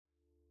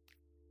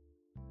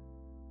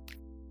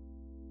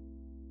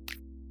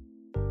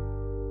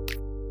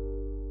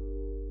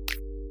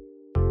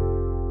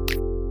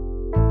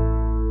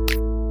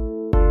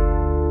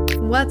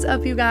What's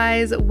up, you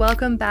guys?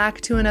 Welcome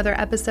back to another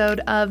episode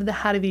of the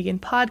How to Vegan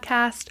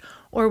podcast,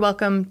 or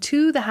welcome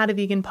to the How to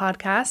Vegan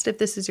podcast if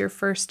this is your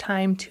first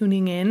time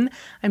tuning in.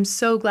 I'm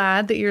so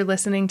glad that you're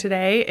listening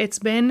today. It's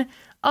been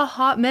a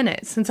hot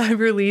minute since I've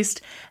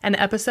released an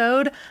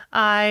episode.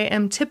 I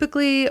am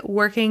typically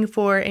working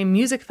for a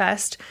music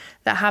fest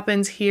that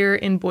happens here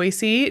in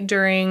Boise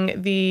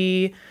during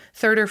the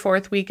third or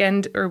fourth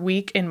weekend or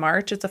week in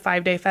March. It's a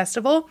 5-day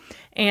festival.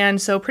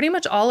 And so pretty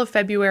much all of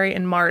February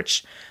and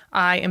March,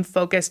 I am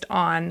focused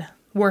on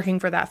working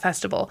for that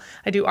festival.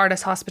 I do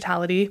artist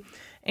hospitality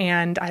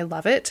and I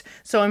love it.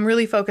 So I'm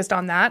really focused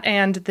on that.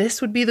 And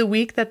this would be the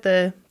week that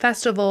the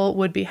festival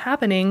would be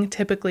happening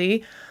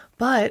typically.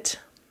 But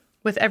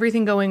with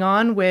everything going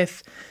on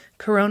with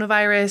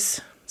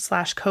coronavirus /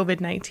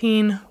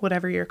 COVID-19,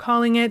 whatever you're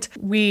calling it,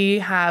 we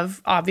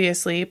have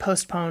obviously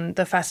postponed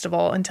the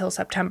festival until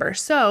September.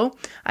 So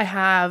I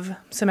have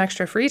some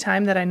extra free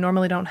time that I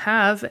normally don't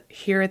have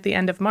here at the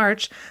end of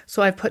March.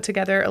 So I've put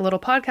together a little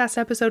podcast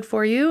episode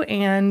for you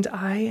and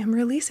I am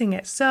releasing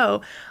it.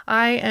 So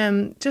I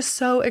am just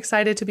so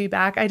excited to be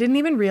back. I didn't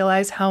even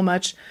realize how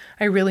much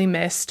I really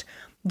missed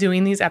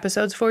doing these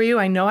episodes for you.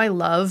 I know I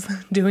love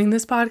doing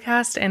this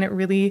podcast and it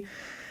really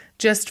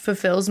just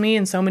fulfills me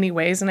in so many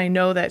ways. And I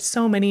know that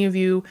so many of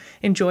you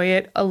enjoy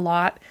it a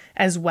lot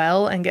as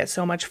well and get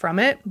so much from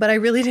it. But I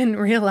really didn't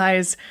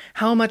realize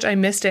how much I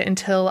missed it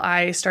until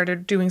I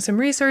started doing some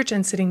research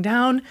and sitting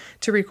down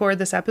to record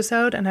this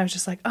episode. And I was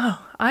just like,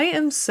 oh, I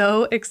am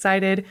so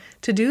excited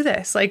to do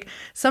this. Like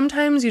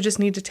sometimes you just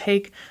need to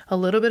take a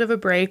little bit of a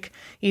break,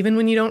 even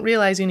when you don't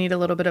realize you need a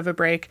little bit of a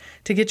break,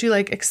 to get you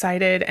like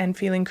excited and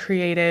feeling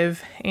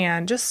creative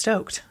and just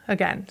stoked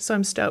again. So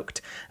I'm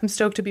stoked. I'm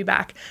stoked to be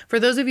back. For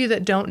those of you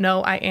that don't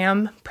know, I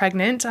am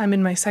pregnant. I'm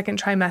in my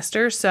second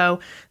trimester. So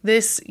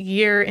this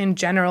year in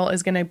general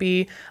is going to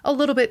be a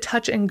little bit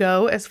touch and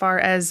go as far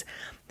as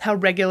how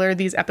regular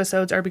these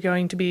episodes are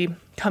going to be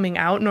coming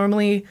out.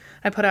 Normally,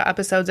 I put out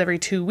episodes every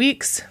 2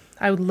 weeks.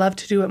 I would love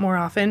to do it more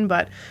often,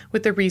 but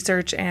with the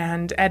research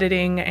and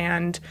editing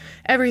and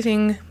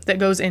everything that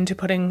goes into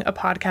putting a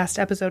podcast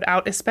episode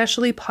out,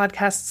 especially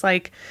podcasts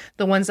like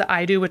the ones that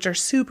I do, which are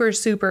super,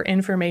 super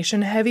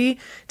information heavy,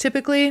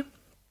 typically,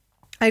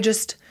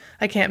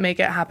 I can't make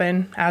it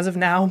happen as of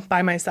now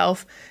by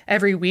myself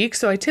every week.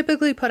 So I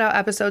typically put out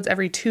episodes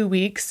every 2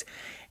 weeks.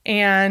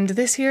 And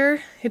this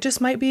year, it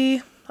just might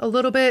be a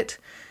little bit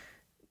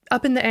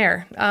up in the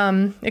air.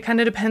 It kind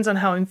of depends on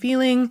how I'm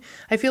feeling.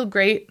 I feel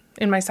great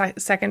in my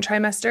second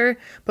trimester,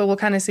 but we'll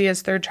kind of see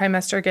as third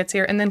trimester gets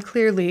here. And then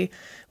clearly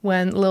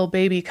when little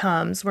baby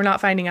comes, we're not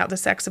finding out the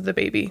sex of the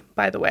baby,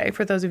 by the way,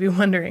 for those of you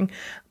wondering.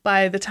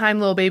 By the time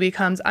little baby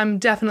comes, I'm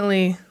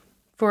definitely,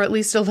 for at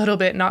least a little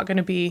bit, not going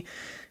to be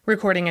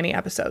recording any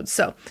episodes.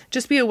 So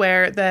just be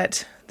aware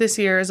that this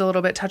year is a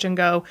little bit touch and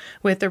go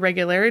with the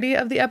regularity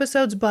of the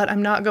episodes, but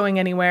I'm not going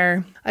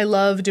anywhere. I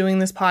love doing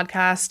this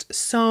podcast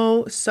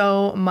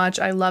so much.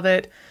 I love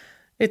it.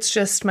 It's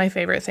just my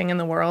favorite thing in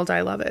the world.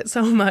 I love it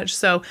so much.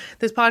 So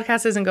this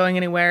podcast isn't going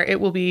anywhere.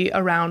 It will be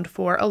around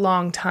for a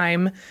long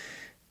time.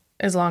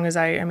 As long as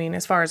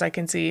as far as I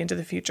can see into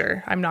the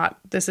future,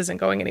 this isn't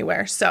going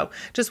anywhere. So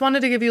just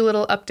wanted to give you a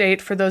little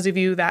update for those of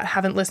you that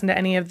haven't listened to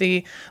any of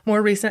the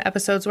more recent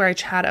episodes where I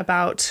chat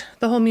about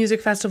the whole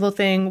music festival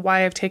thing,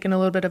 why I've taken a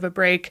little bit of a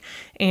break,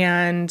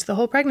 and the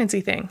whole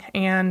pregnancy thing.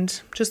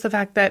 And just the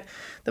fact that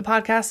the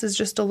podcast is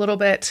just a little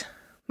bit,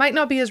 might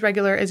not be as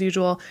regular as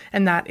usual,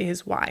 and that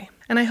is why.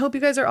 And I hope you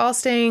guys are all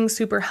staying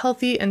super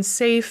healthy and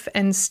safe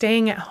and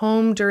staying at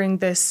home during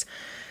this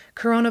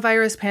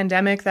coronavirus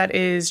pandemic that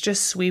is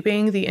just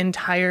sweeping the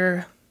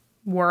entire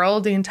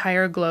world. The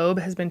entire globe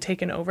has been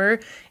taken over,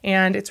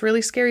 and it's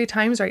really scary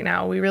times right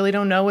now. We really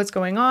don't know what's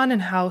going on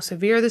and how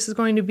severe this is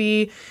going to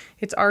be.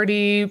 It's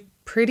already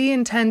pretty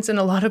intense in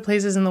a lot of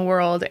places in the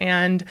world,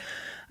 and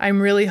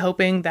I'm really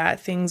hoping that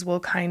things will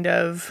kind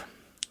of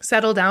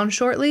settle down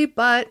shortly,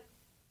 but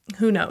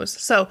who knows?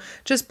 So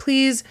just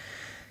please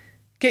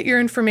get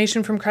your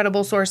information from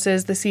credible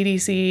sources, the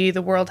CDC,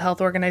 the World Health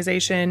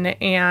Organization,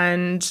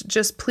 and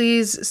just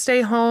please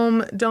stay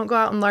home. Don't go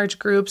out in large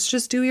groups.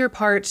 Just do your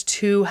part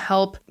to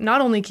help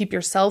not only keep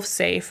yourself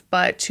safe,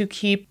 but to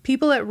keep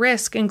people at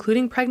risk,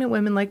 including pregnant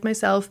women like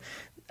myself,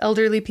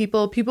 elderly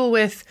people, people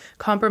with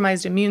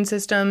compromised immune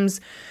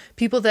systems,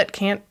 people that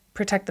can't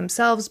protect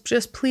themselves.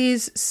 Just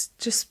please,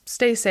 just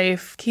stay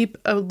safe. Keep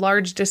a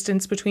large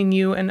distance between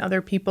you and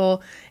other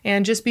people,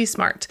 and just be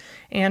smart.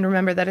 And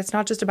remember that it's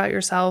not just about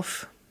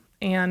yourself,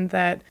 and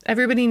that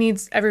everybody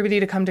needs everybody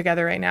to come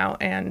together right now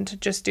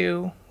and just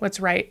do what's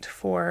right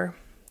for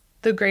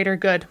the greater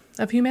good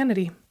of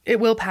humanity. It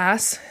will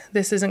pass.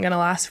 This isn't going to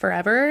last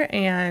forever,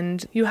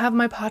 and you have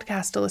my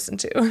podcast to listen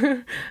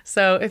to.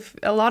 So if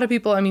a lot of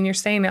people, you're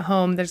staying at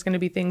home, there's going to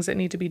be things that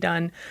need to be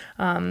done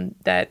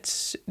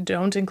that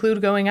don't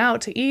include going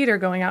out to eat or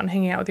going out and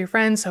hanging out with your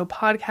friends. So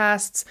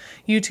podcasts,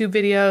 YouTube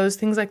videos,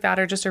 things like that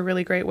are just a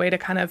really great way to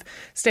kind of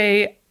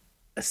stay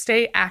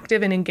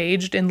active and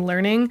engaged in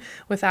learning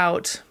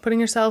without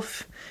putting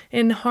yourself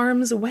in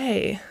harm's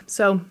way.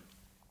 So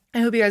I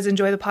hope you guys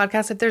enjoy the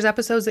podcast. If there's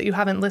episodes that you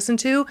haven't listened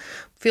to,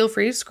 feel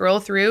free to scroll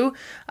through.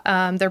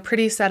 They're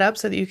pretty set up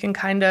so that you can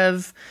kind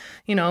of,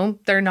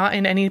 they're not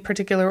in any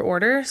particular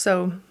order.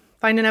 So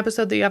find an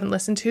episode that you haven't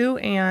listened to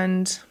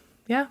and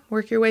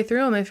work your way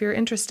through them if you're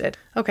interested.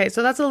 Okay,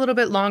 so that's a little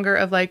bit longer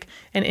of like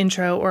an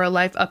intro or a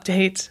life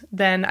update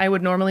than I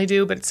would normally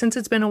do. But since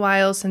it's been a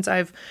while since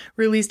I've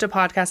released a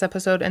podcast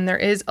episode and there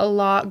is a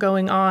lot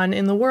going on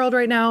in the world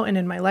right now and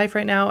in my life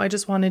right now, I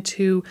just wanted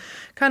to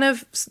kind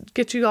of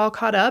get you all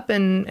caught up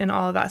and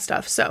all of that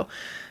stuff. So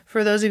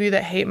for those of you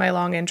that hate my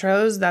long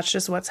intros, that's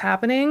just what's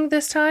happening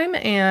this time.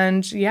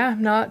 And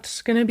I'm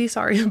not going to be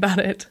sorry about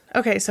it.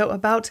 Okay, so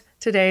about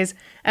today's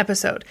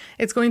episode.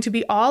 It's going to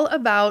be all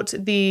about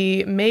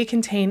the may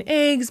contain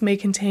eggs, may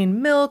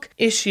contain milk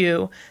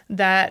issue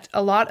that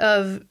a lot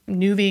of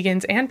new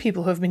vegans and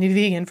people who have been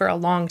vegan for a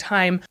long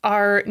time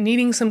are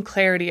needing some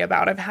clarity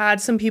about. I've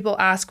had some people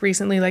ask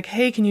recently, like,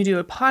 hey, can you do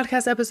a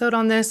podcast episode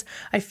on this?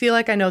 I feel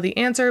like I know the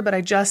answer, but I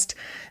just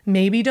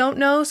maybe don't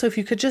know. So if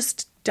you could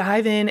just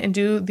dive in and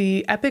do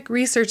the epic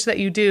research that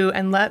you do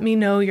and let me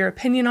know your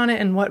opinion on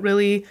it and what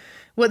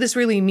this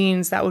really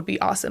means, that would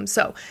be awesome.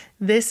 So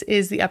this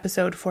is the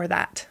episode for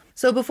that.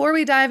 So before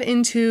we dive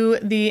into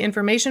the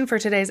information for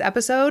today's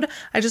episode,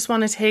 I just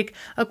want to take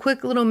a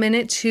quick little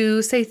minute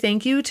to say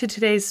thank you to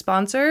today's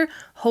sponsor,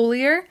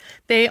 Holier.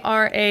 They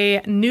are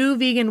a new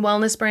vegan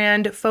wellness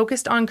brand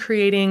focused on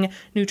creating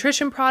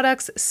nutrition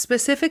products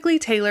specifically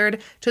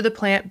tailored to the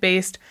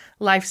plant-based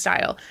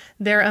lifestyle.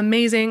 They're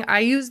amazing. I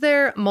use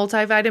their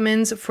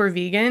multivitamins for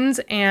vegans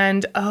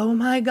and oh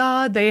my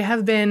God, they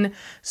have been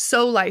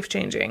so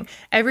life-changing.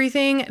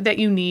 Everything that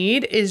you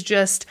need is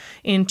just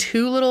in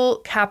 2 little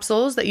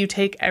capsules that you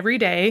take every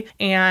day,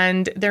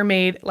 and they're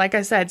made, like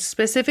I said,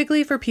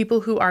 specifically for people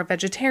who are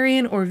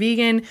vegetarian or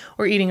vegan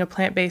or eating a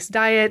plant-based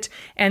diet,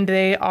 and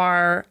they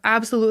are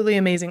absolutely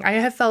amazing. I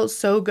have felt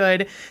so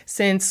good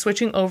since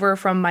switching over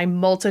from my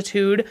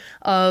multitude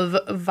of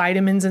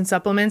vitamins and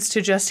supplements to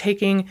just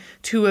taking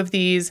 2 of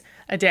these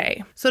a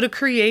day. So to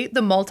create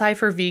the multi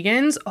for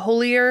vegans,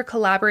 Holier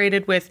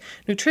collaborated with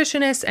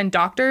nutritionists and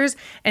doctors,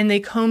 and they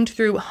combed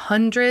through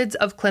hundreds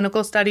of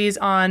clinical studies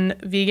on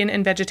vegan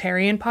and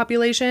vegetarian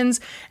populations,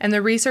 and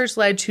the research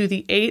led to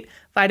the 8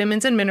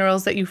 vitamins and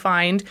minerals that you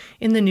find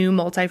in the new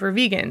multi for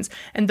vegans.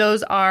 And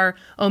those are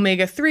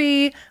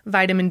omega-3,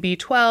 vitamin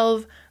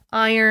B12,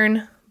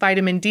 iron,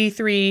 vitamin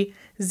D3,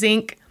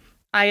 zinc,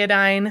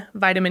 iodine,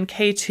 vitamin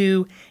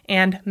K2,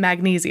 and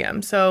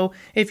magnesium. So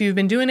if you've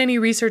been doing any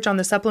research on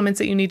the supplements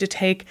that you need to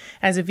take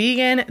as a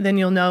vegan, then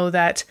you'll know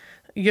that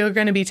you're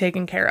going to be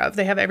taken care of.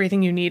 They have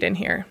everything you need in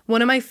here.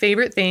 One of my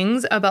favorite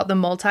things about the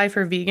multi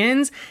for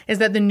vegans is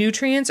that the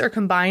nutrients are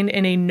combined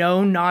in a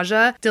no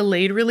nausea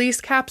delayed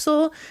release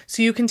capsule.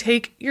 So you can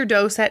take your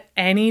dose at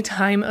any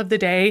time of the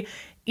day,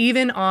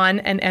 even on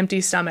an empty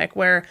stomach,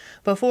 where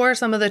before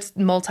some of the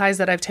multis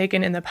that I've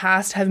taken in the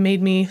past have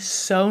made me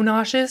so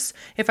nauseous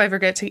if I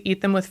forget to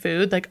eat them with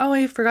food, like, oh,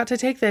 I forgot to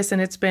take this and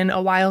it's been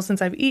a while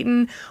since I've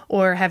eaten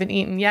or haven't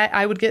eaten yet.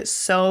 I would get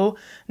so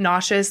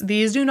nauseous.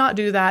 These do not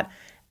do that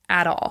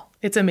at all.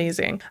 It's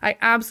amazing. I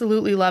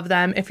absolutely love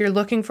them. If you're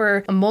looking for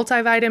a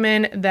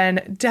multivitamin,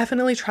 then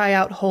definitely try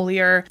out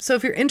Holier. So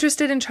if you're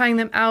interested in trying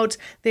them out,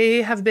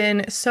 they have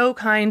been so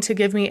kind to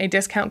give me a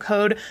discount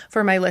code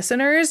for my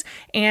listeners.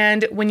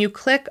 And when you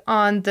click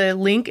on the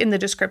link in the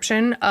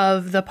description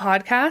of the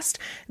podcast,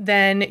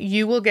 then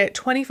you will get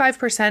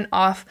 25%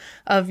 off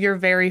of your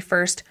very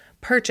first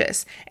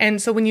purchase.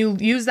 And so when you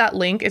use that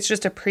link, it's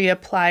just a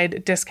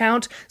pre-applied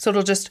discount. So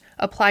it'll just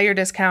apply your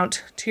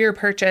discount to your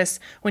purchase.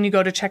 When you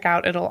go to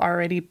checkout, it'll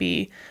already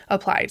be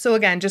applied. So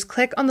again, just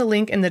click on the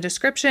link in the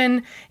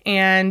description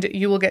and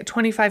you will get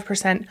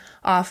 25%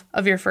 off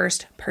of your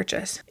first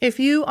purchase. If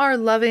you are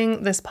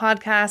loving this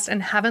podcast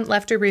and haven't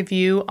left a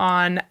review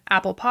on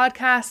Apple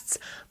Podcasts,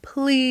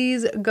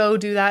 please go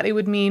do that. It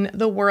would mean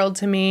the world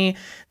to me.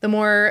 The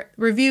more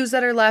reviews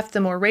that are left,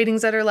 the more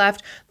ratings that are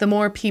left, the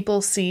more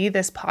people see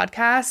this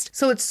podcast.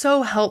 So it's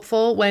so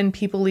helpful when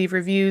people leave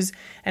reviews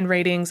and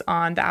ratings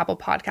on the Apple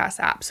Podcast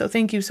app. So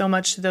thank you so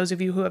much to those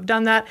of you who have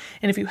done that.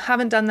 And if you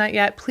haven't done that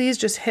yet, please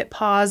just hit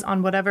pause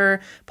on whatever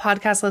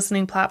podcast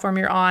listening platform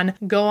you're on.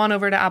 Go on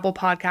over to Apple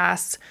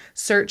Podcasts,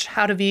 search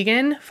How to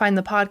Vegan, find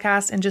the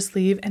podcast, and just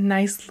leave a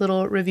nice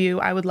little review.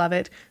 I would love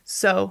it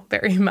so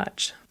very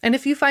much. And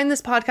if you find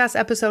this podcast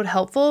episode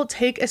helpful,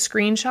 take a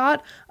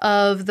screenshot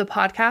of the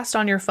podcast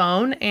on your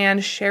phone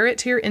and share it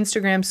to your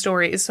Instagram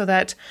stories so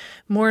that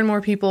more and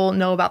more people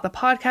know about the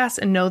podcast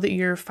and know that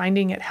you're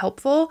finding it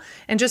helpful.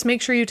 And just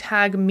make sure you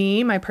tag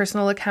me, my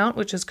personal account,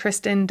 which is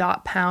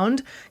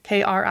Kristen.pound,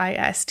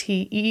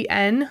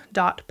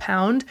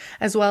 KRISTEN.pound,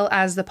 as well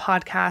as the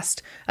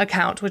podcast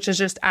account, which is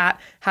just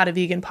at How to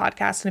Vegan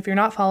Podcast. And if you're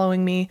not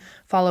following me,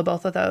 follow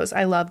both of those.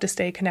 I love to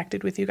stay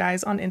connected with you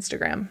guys on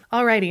Instagram.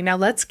 Alrighty, now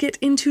let's get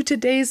into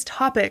today's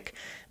topic.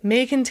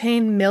 May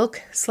contain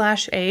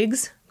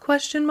milk/eggs,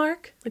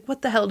 Like,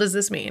 what the hell does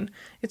this mean?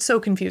 It's so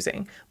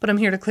confusing, but I'm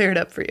here to clear it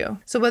up for you.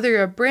 So whether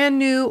you're a brand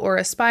new or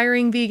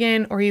aspiring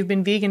vegan, or you've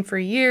been vegan for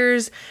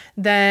years,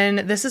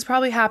 then this has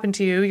probably happened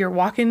to you. You're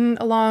walking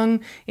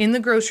along in the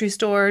grocery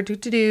store,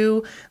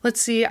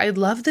 let's see, I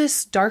love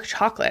this dark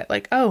chocolate.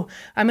 Like, oh,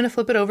 I'm going to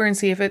flip it over and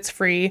see if it's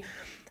free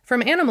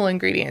from animal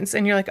ingredients.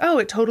 And you're like, oh,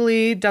 it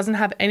totally doesn't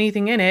have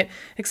anything in it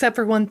except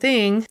for one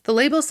thing. The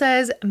label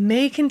says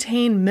may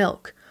contain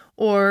milk,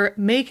 or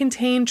may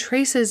contain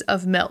traces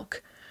of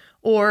milk,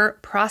 or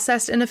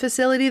processed in a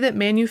facility that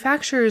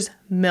manufactures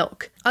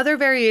milk. Other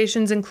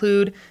variations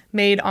include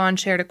made on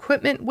shared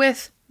equipment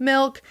with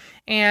milk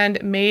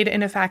and made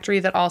in a factory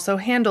that also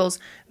handles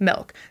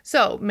milk.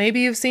 So maybe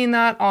you've seen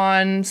that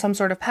on some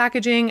sort of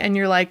packaging and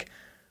you're like,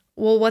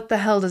 well, what the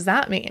hell does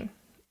that mean?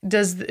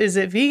 Is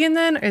it vegan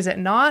then? Is it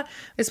not?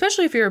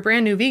 Especially if you're a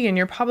brand new vegan,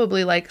 you're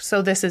probably like,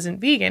 so this isn't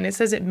vegan. It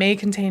says it may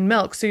contain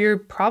milk. So you're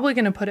probably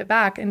going to put it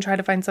back and try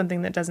to find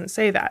something that doesn't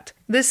say that.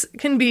 This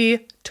can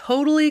be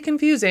totally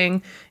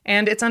confusing,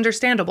 and it's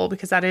understandable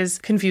because that is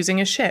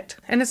confusing as shit.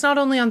 And it's not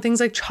only on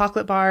things like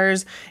chocolate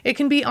bars, it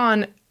can be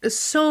on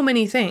so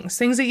many things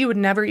that you would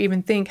never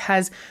even think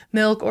has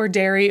milk or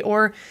dairy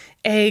or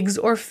eggs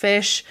or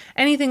fish,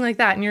 anything like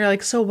that. And you're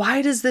like, so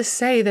why does this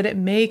say that it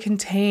may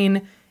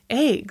contain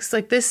eggs?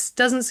 Like, this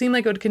doesn't seem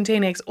like it would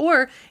contain eggs,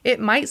 or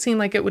it might seem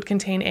like it would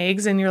contain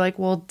eggs. And you're like,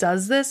 well,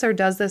 does this or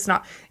does this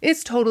not?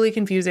 It's totally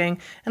confusing.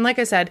 And like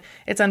I said,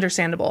 it's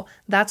understandable.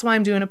 That's why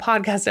I'm doing a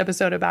podcast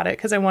episode about it,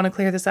 because I want to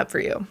clear this up for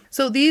you.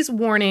 So these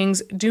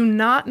warnings do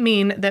not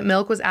mean that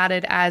milk was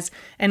added as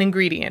an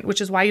ingredient, which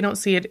is why you don't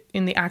see it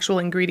in the actual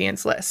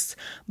ingredients lists.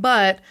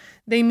 But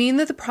they mean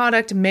that the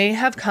product may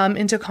have come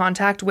into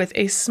contact with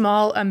a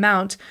small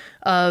amount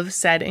of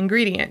said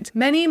ingredient.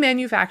 Many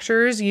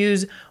manufacturers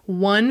use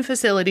one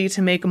facility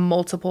to make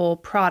multiple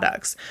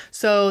products.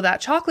 So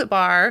that chocolate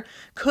bar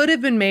could have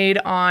been made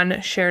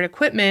on shared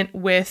equipment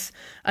with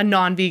a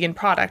non-vegan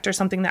product or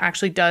something that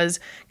actually does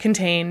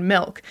contain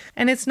milk.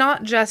 And it's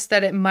not just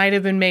that it might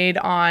have been made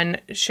on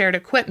shared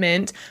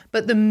equipment,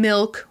 but the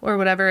milk or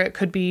whatever it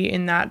could be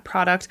in that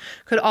product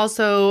could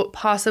also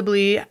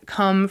possibly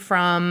come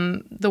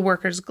from the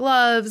workers'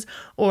 gloves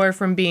or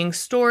from being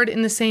stored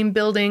in the same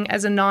building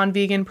as a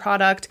non-vegan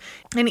product.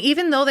 And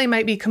even though they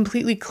might be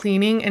completely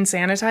cleaning and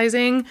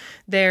sanitizing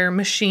their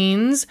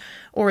machines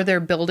or their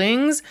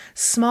buildings,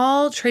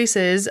 small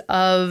traces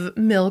of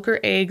milk or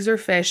eggs or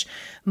fish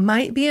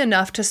might be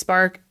enough to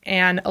spark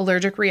an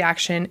allergic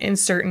reaction in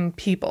certain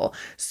people.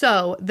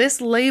 So this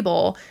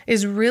label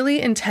is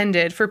really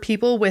intended for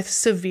people with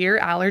severe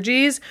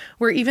allergies,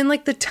 where even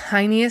like the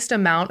tiniest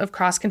amount of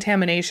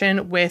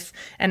cross-contamination with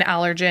an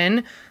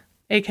allergen,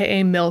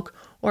 aka milk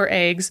or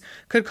eggs,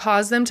 could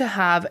cause them to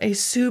have a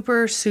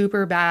super,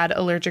 super bad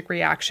allergic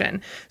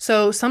reaction.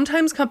 So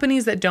sometimes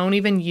companies that don't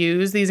even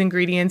use these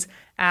ingredients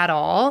at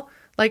all,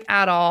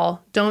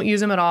 don't use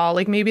them at all.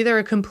 Like maybe they're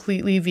a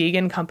completely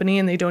vegan company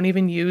and they don't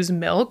even use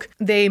milk.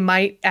 They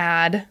might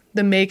add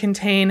the may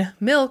contain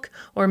milk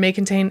or may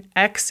contain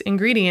X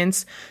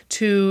ingredients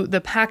to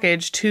the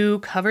package to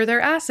cover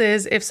their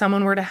asses if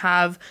someone were to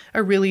have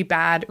a really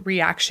bad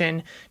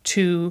reaction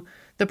to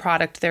the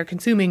product they're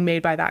consuming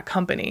made by that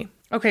company.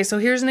 Okay, so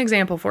here's an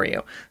example for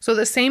you. So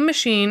the same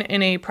machine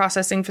in a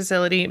processing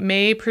facility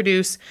may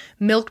produce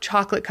milk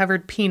chocolate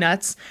covered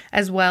peanuts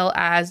as well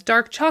as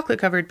dark chocolate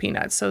covered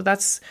peanuts. So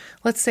let's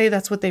say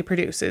that's what they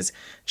produce is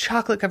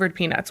chocolate covered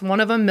peanuts. One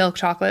of them milk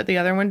chocolate, the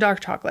other one dark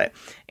chocolate.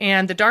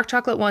 And the dark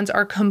chocolate ones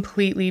are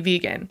completely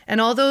vegan.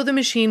 And although the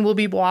machine will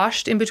be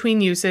washed in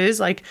between uses,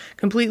 like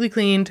completely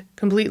cleaned,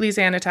 completely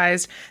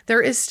sanitized,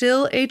 there is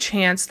still a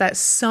chance that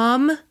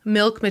some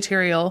milk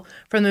material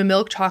from the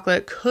milk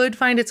chocolate could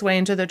find its way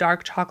into the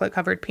dark chocolate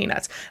covered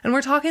peanuts. And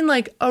we're talking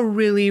like a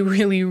really,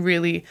 really,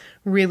 really,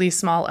 really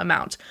small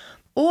amount.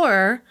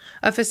 Or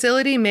a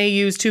facility may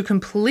use two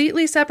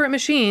completely separate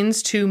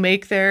machines to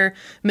make their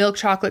milk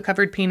chocolate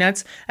covered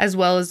peanuts as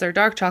well as their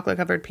dark chocolate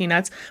covered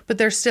peanuts, but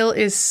there still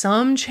is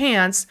some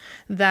chance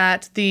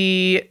that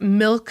the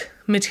milk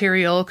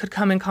material could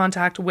come in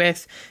contact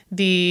with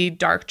the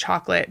dark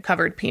chocolate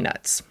covered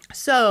peanuts.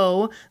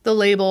 So the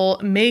label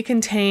may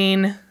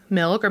contain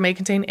milk or may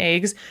contain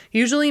eggs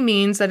usually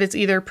means that it's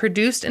either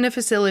produced in a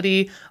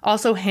facility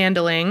also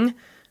handling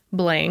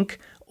blank,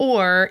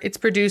 or it's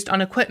produced on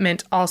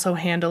equipment also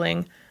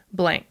handling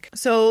blank.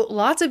 So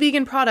lots of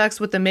vegan products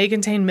with the may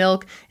contain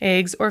milk,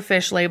 eggs, or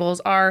fish labels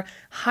are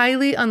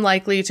highly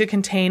unlikely to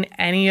contain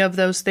any of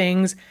those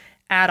things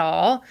at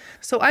all.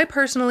 So I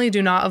personally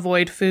do not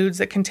avoid foods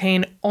that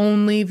contain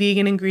only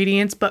vegan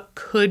ingredients but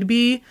could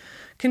be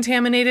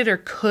contaminated or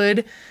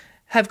could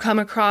have come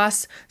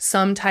across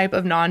some type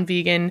of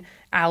non-vegan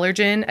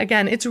allergen.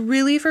 Again, it's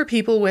really for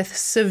people with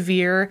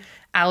severe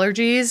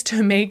allergies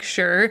to make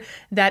sure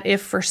that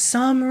if for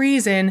some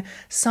reason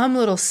some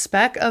little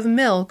speck of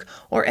milk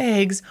or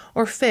eggs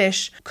or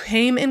fish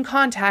came in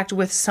contact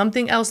with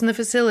something else in the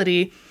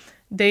facility,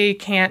 they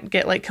can't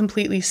get like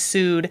completely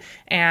sued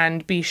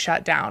and be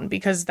shut down,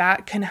 because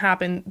that can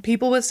happen.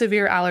 People with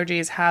severe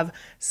allergies have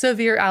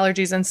severe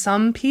allergies, and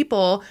some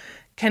people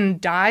can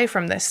die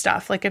from this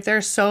stuff. Like if they're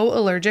so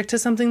allergic to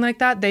something like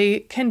that,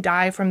 they can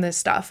die from this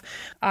stuff.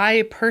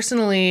 I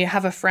personally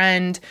have a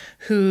friend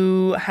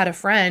who had a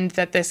friend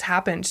that this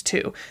happened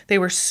to. They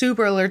were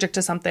super allergic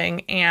to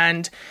something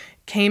and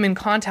came in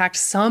contact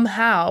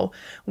somehow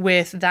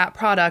with that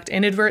product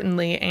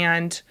inadvertently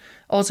and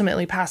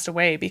ultimately passed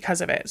away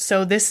because of it.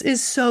 So this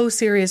is so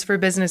serious for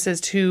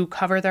businesses to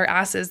cover their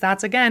asses.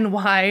 That's again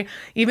why,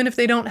 even if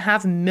they don't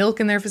have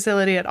milk in their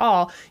facility at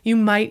all, you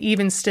might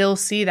even still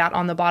see that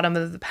on the bottom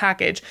of the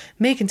package,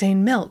 may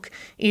contain milk,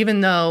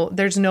 even though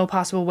there's no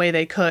possible way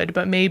they could.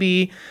 But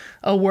maybe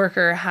a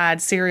worker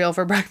had cereal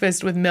for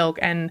breakfast with milk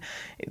and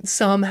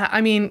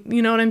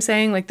you know what I'm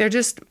saying? Like they're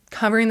just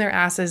covering their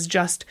asses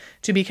just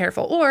to be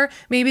careful. Or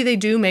maybe they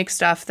do make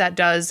stuff that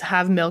does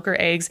have milk or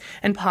eggs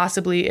and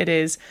possibly it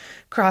is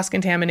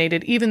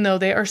cross-contaminated, even though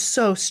they are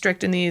so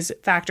strict in these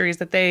factories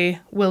that they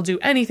will do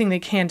anything they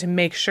can to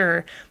make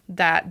sure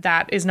that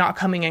that is not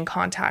coming in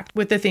contact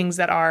with the things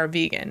that are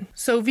vegan.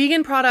 So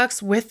vegan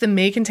products with the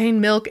may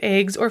contain milk,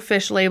 eggs, or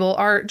fish label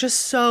are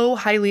just so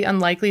highly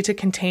unlikely to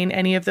contain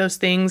any of those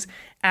things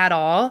at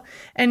all.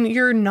 And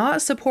you're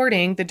not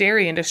supporting the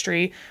dairy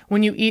industry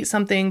when you eat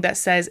something that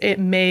says it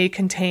may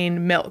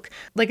contain milk.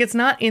 Like it's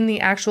not in the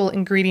actual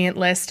ingredient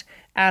list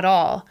at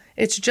all.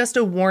 It's just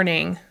a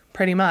warning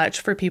pretty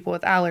much for people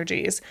with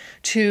allergies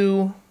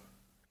to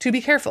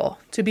be careful,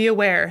 to be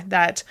aware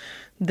that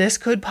this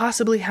could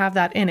possibly have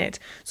that in it.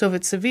 So if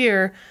it's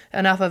severe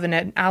enough of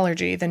an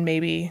allergy, then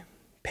maybe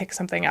pick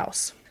something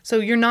else. So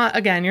you're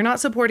not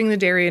supporting the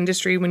dairy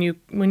industry when you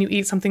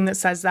eat something that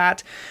says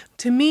that.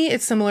 To me,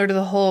 it's similar to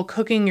the whole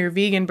cooking your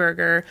vegan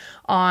burger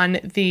on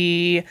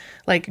the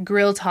like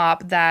grill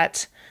top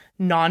that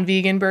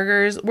non-vegan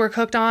burgers were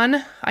cooked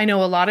on. I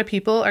know a lot of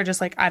people are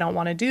just like, I don't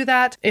want to do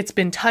that. It's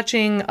been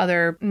touching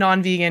other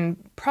non-vegan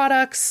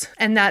products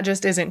and that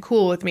just isn't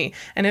cool with me.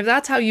 And if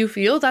that's how you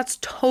feel, that's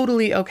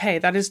totally okay.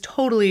 That is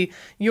totally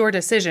your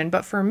decision.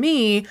 But for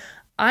me,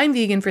 I'm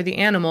vegan for the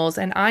animals,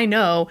 and I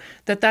know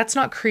that that's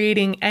not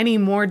creating any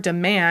more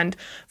demand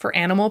for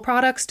animal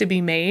products to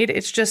be made.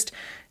 It's just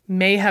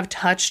may have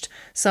touched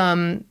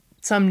some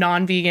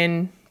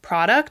non-vegan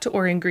product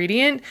or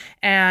ingredient,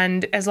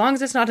 and as long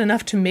as it's not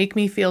enough to make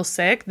me feel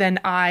sick, then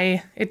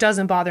it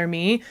doesn't bother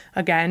me.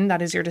 Again,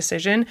 that is your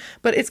decision,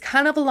 but it's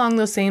kind of along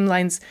those same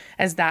lines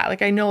as that.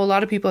 Like I know a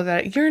lot of people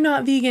that you're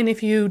not vegan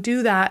if you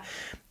do that,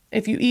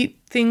 if you eat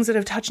things that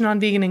have touched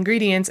non-vegan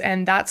ingredients,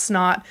 and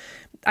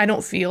I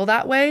don't feel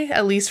that way,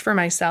 at least for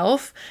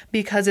myself,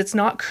 because it's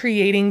not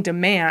creating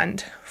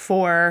demand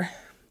for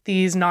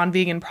these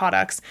non-vegan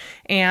products.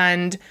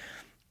 And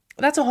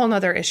that's a whole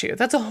nother issue.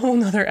 That's a whole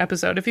nother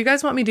episode. If you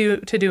guys want me to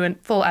do a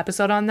full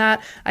episode on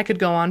that, I could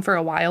go on for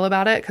a while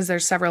about it because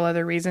there's several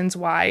other reasons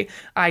why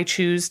I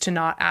choose to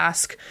not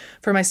ask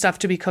for my stuff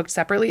to be cooked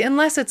separately,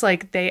 unless it's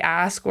like they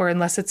ask or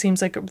unless it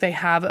seems like they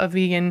have a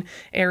vegan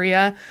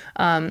area.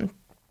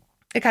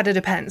 It kind of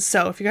depends.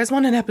 So if you guys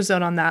want an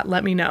episode on that,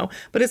 let me know.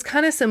 But it's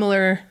kind of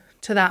similar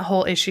to that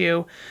whole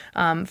issue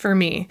for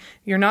me.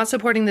 You're not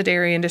supporting the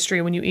dairy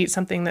industry when you eat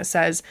something that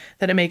says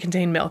that it may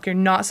contain milk. You're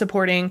not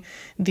supporting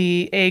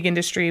the egg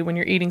industry when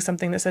you're eating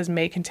something that says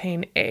may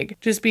contain egg.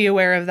 Just be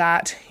aware of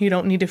that. You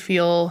don't need to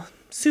feel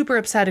super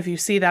upset if you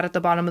see that at the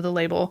bottom of the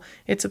label.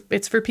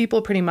 It's for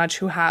people pretty much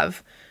who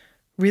have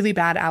really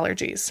bad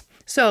allergies.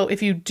 So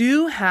if you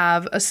do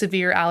have a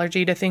severe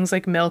allergy to things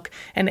like milk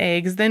and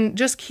eggs, then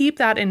just keep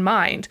that in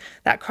mind,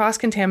 that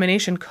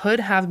cross-contamination could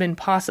have been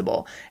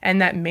possible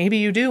and that maybe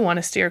you do want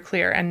to steer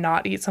clear and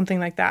not eat something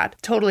like that.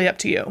 Totally up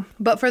to you.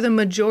 But for the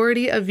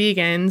majority of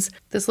vegans,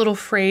 this little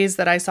phrase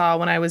that I saw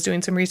when I was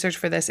doing some research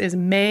for this is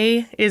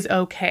may is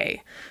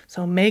okay.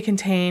 So may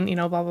contain,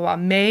 blah, blah, blah.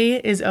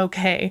 May is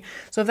okay.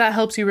 So if that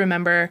helps you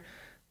remember,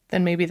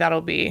 then maybe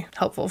that'll be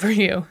helpful for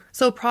you.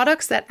 So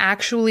products that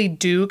actually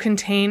do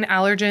contain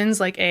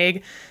allergens like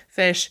egg,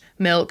 fish,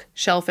 milk,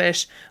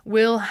 shellfish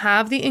will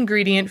have the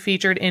ingredient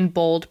featured in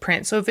bold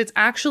print. So if it's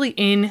actually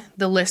in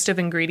the list of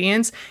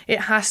ingredients, it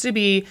has to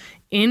be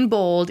in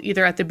bold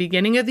either at the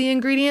beginning of the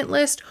ingredient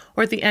list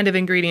or at the end of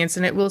ingredients,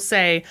 and it will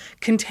say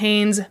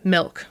contains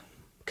milk,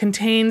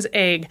 contains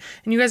egg,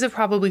 and you guys have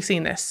probably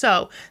seen this.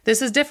 So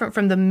this is different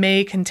from the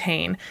may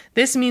contain.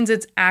 This means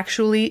it's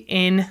actually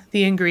in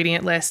the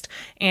ingredient list,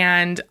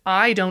 and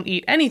I don't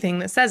eat anything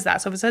that says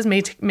that. So if it says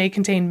may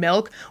contain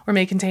milk or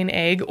may contain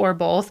egg or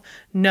both,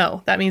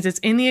 no, that means it's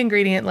in the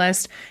ingredient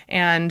list,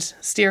 and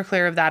steer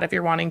clear of that if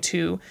you're wanting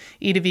to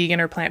eat a vegan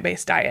or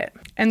plant-based diet.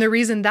 And the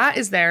reason that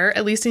is there,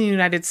 at least in the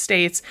United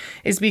States,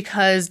 is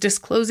because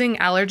disclosing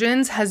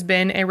allergens has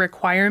been a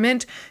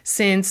requirement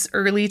since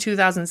early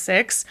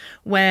 2006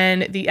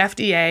 when the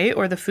FDA,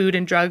 or the Food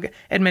and Drug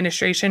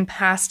Administration,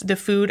 passed the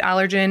Food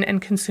Allergen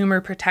and Consumer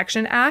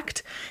Protection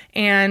Act.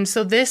 And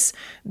so this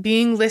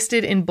being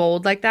listed in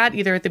bold like that,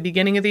 either at the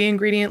beginning of the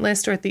ingredient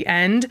list or at the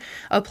end,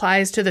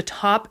 applies to the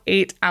top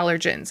 8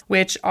 allergens,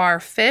 which are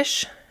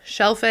fish,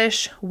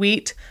 shellfish,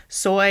 wheat,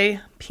 soy,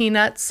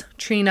 peanuts,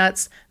 tree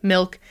nuts,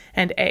 milk,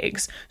 and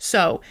eggs.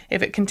 So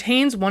if it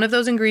contains one of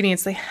those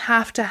ingredients, they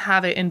have to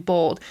have it in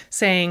bold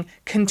saying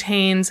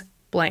contains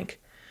blank.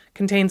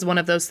 contains one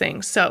of those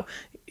things. So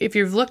if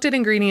you've looked at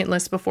ingredient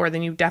lists before,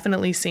 then you've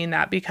definitely seen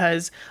that,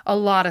 because a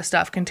lot of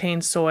stuff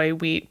contains soy,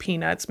 wheat,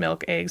 peanuts,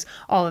 milk, eggs,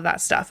 all of that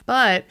stuff.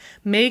 But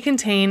may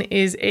contain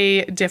is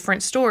a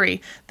different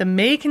story. The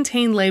may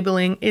contain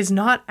labeling is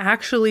not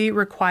actually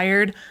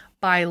required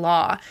by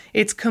law.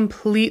 It's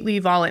completely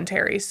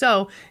voluntary.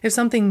 So if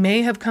something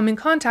may have come in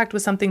contact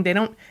with something, they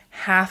don't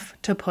have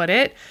to put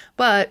it,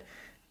 but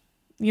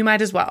you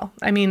might as well.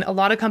 I mean, a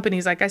lot of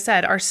companies, like I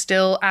said, are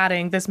still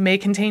adding this may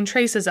contain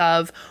traces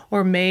of,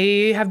 or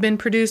may have been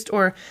produced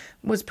or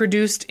was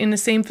produced in the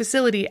same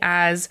facility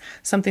as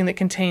something that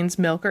contains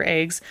milk or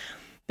eggs.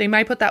 They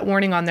might put that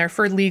warning on there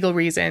for legal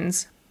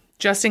reasons,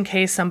 just in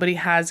case somebody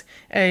has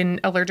an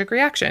allergic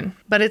reaction,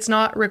 but it's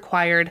not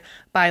required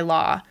by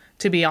law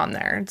to be on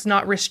there. It's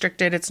not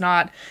restricted. It's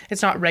not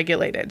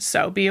regulated.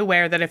 So be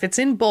aware that if it's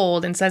in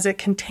bold and says it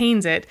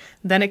contains it,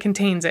 then it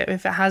contains it.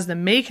 If it has the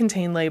may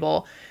contain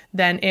label,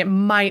 then it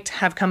might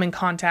have come in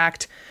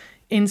contact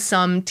in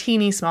some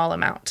teeny small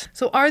amount.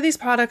 So are these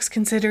products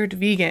considered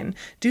vegan?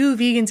 Do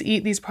vegans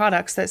eat these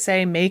products that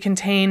say may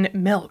contain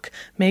milk,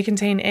 may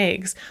contain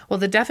eggs? Well,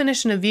 the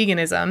definition of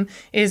veganism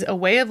is a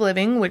way of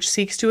living which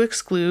seeks to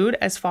exclude,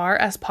 as far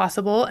as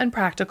possible and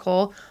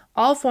practical,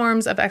 all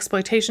forms of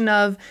exploitation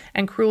of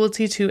and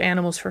cruelty to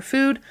animals for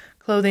food,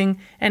 clothing,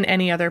 and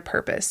any other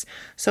purpose.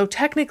 So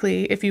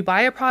technically, if you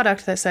buy a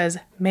product that says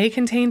may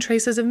contain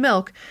traces of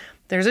milk,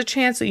 there's a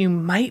chance that you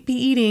might be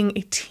eating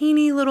a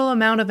teeny little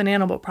amount of an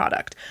animal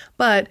product.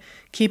 But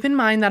keep in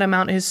mind that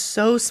amount is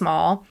so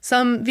small.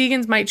 Some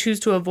vegans might choose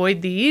to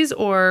avoid these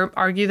or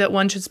argue that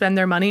one should spend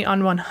their money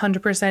on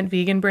 100%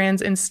 vegan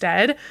brands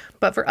instead.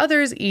 But for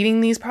others, eating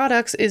these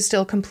products is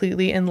still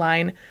completely in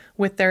line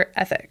with their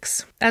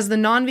ethics. As the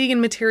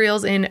non-vegan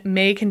materials in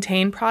may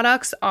contain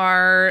products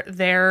are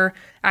there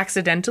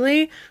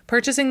accidentally,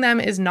 purchasing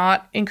them is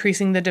not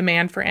increasing the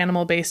demand for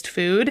animal-based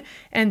food,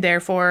 and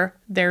therefore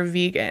they're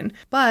vegan.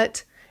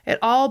 But it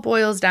all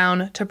boils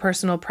down to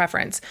personal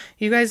preference.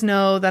 You guys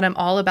know that I'm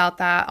all about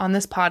that on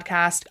this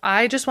podcast.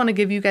 I just want to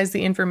give you guys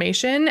the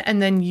information,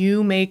 and then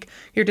you make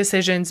your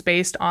decisions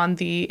based on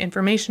the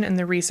information and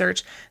the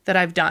research that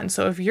I've done.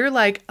 So if you're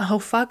like, oh,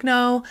 fuck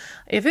no,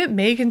 if it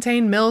may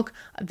contain milk,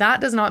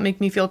 that does not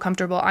make me feel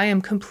comfortable, I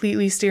am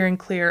completely steering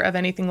clear of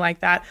anything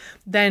like that,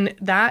 then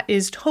that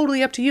is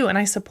totally up to you. And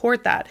I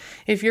support that.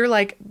 If you're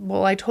like,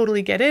 well, I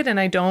totally get it, and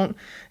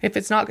if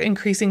it's not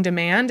increasing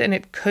demand and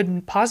it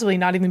could possibly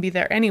not even be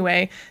there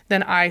anyway,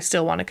 then I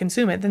still want to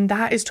consume it, then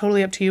that is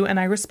totally up to you, and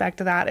I respect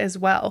that as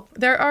well.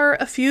 There are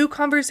a few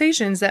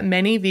conversations that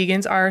many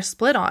vegans are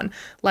split on,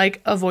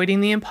 like avoiding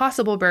the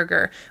Impossible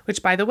Burger,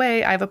 which, by the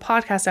way, I have a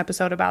podcast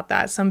episode about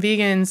that. Some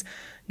vegans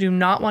do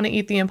not want to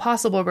eat the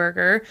Impossible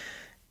Burger.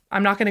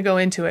 I'm not going to go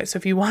into it. So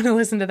if you want to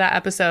listen to that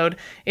episode,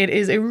 it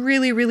is a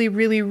really, really,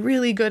 really,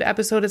 really good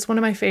episode. It's one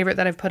of my favorite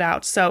that I've put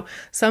out. So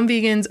some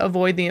vegans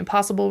avoid the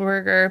Impossible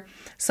Burger,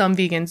 some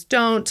vegans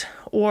don't.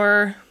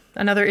 Or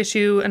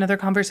another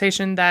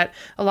conversation that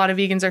a lot of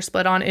vegans are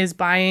split on is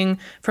buying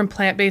from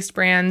plant-based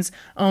brands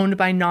owned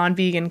by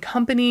non-vegan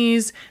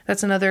companies.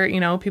 That's another,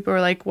 people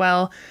are like,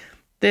 well,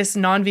 this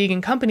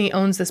non-vegan company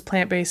owns this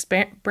plant-based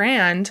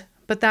brand,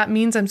 but that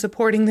means I'm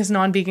supporting this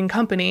non-vegan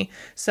company.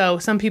 So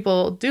some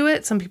people do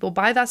it, some people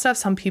buy that stuff,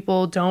 some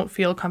people don't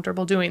feel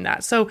comfortable doing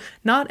that. So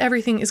not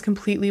everything is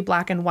completely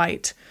black and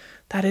white.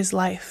 That is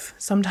life.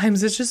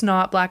 Sometimes it's just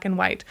not black and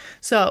white.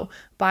 So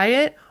buy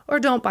it or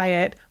don't buy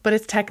it, but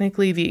it's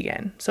technically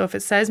vegan. So if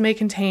it says may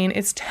contain,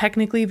 it's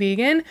technically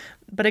vegan,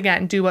 but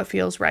again, do what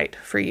feels right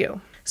for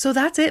you. So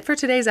that's it for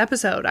today's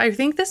episode. I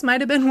think this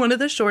might have been one of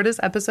the shortest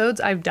episodes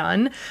I've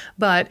done,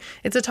 but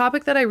it's a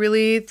topic that I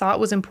really thought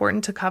was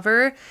important to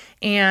cover,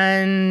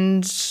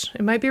 and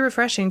it might be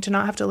refreshing to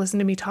not have to listen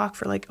to me talk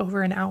for like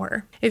over an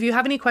hour. If you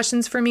have any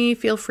questions for me,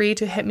 feel free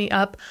to hit me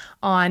up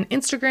on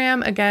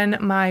Instagram. Again,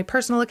 my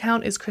personal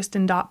account is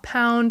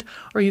kristen.pound,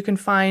 or you can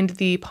find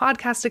the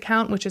podcast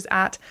account, which is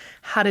at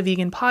How to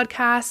Vegan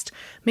Podcast.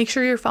 Make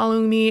sure you're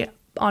following me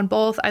on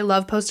both. I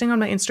love posting on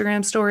my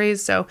Instagram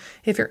stories. So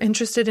if you're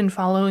interested in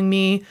following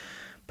me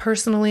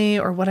personally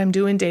or what I'm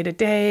doing day to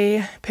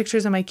day,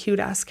 pictures of my cute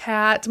ass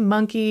cat,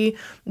 monkey,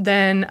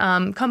 then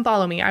come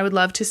follow me. I would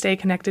love to stay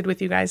connected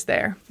with you guys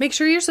there. Make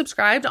sure you're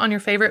subscribed on your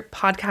favorite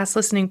podcast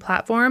listening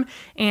platform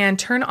and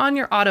turn on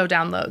your auto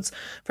downloads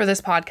for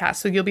this podcast.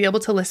 So you'll be able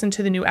to listen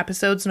to the new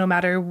episodes no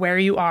matter where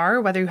you are,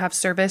 whether you have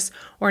service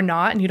or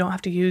not, and you don't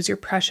have to use your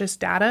precious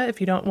data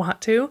if you don't want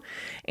to.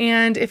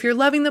 And if you're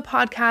loving the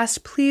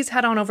podcast, please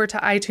head on over to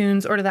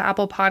iTunes or to the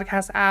Apple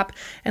Podcast app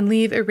and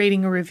leave a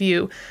rating or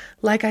review.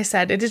 Like I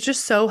said, it is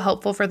just so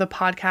helpful for the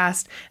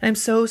podcast, and I'm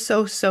so,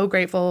 so, so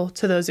grateful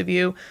to those of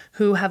you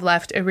who have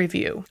left a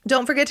review.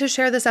 Don't forget to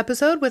share this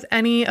episode with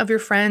any of your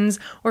friends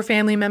or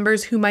family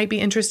members who might be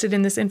interested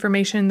in this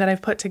information that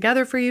I've put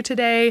together for you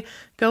today.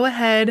 Go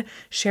ahead,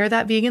 share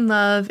that vegan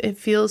love. It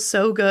feels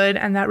so good,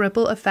 and that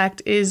ripple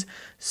effect is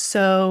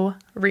so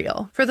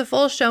real. For the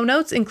full show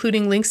notes,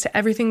 including links to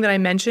everything that I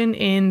mentioned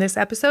in this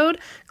episode,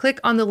 click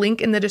on the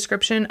link in the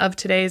description of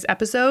today's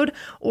episode,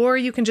 or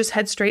you can just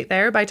head straight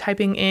there by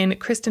typing in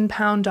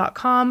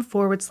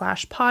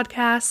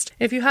kristenpound.com/podcast.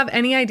 If you have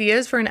any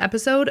ideas for an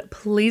episode,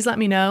 please let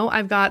me know.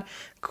 I've got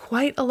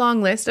quite a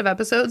long list of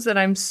episodes that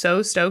I'm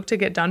so stoked to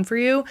get done for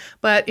you.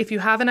 But if you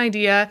have an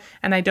idea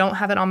and I don't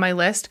have it on my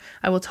list,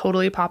 I will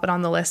totally pop it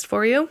on the list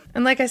for you.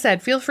 And like I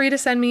said, feel free to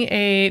send me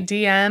a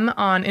DM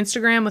on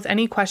Instagram with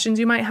any questions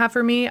you might have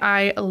for me.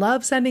 I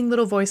love sending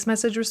little voice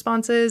message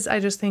responses.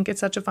 I just think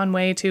it's such a fun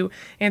way to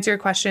answer your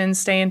questions,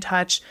 stay in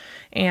touch,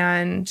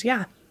 and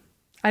yeah,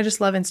 I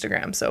just love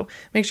Instagram. So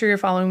make sure you're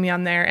following me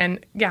on there.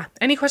 And yeah,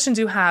 any questions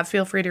you have,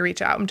 feel free to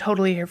reach out. I'm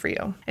totally here for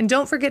you. And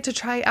don't forget to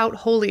try out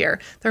Holier.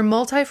 Their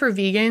multi for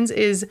vegans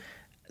is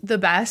the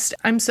best.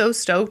 I'm so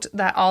stoked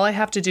that all I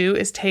have to do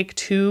is take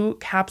 2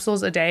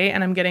 capsules a day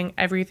and I'm getting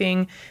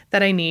everything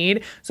that I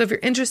need. So if you're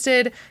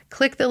interested,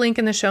 click the link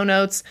in the show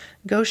notes,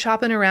 go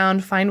shopping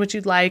around, find what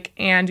you'd like,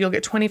 and you'll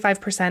get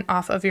 25%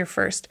 off of your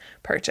first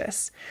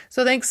purchase.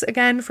 So thanks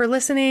again for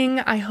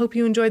listening. I hope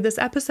you enjoyed this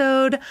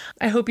episode.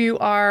 I hope you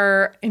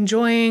are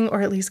enjoying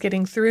or at least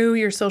getting through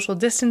your social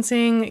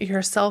distancing,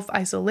 your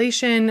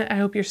self-isolation. I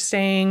hope you're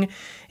staying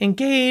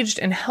engaged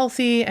and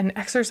healthy and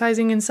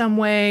exercising in some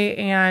way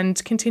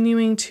and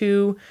continuing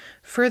to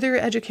further your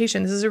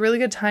education. This is a really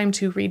good time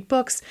to read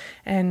books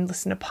and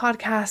listen to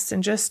podcasts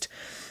and just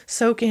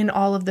soak in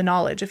all of the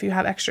knowledge. If you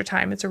have extra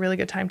time, it's a really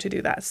good time to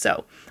do that.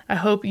 So I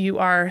hope you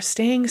are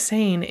staying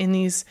sane in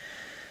these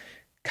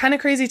kind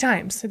of crazy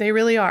times. They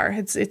really are.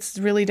 It's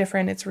really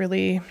different. It's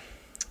really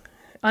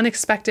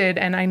unexpected.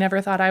 And I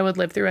never thought I would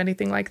live through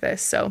anything like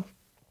this. So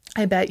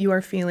I bet you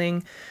are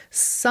feeling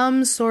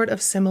some sort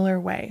of similar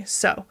way.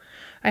 So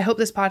I hope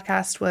this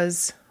podcast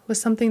was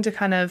something to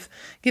kind of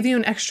give you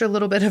an extra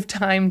little bit of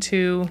time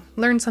to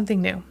learn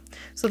something new.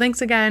 So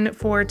thanks again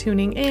for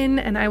tuning in,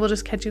 and I will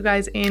just catch you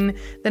guys in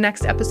the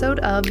next episode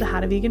of the How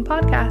to Vegan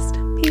podcast.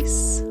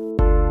 Peace.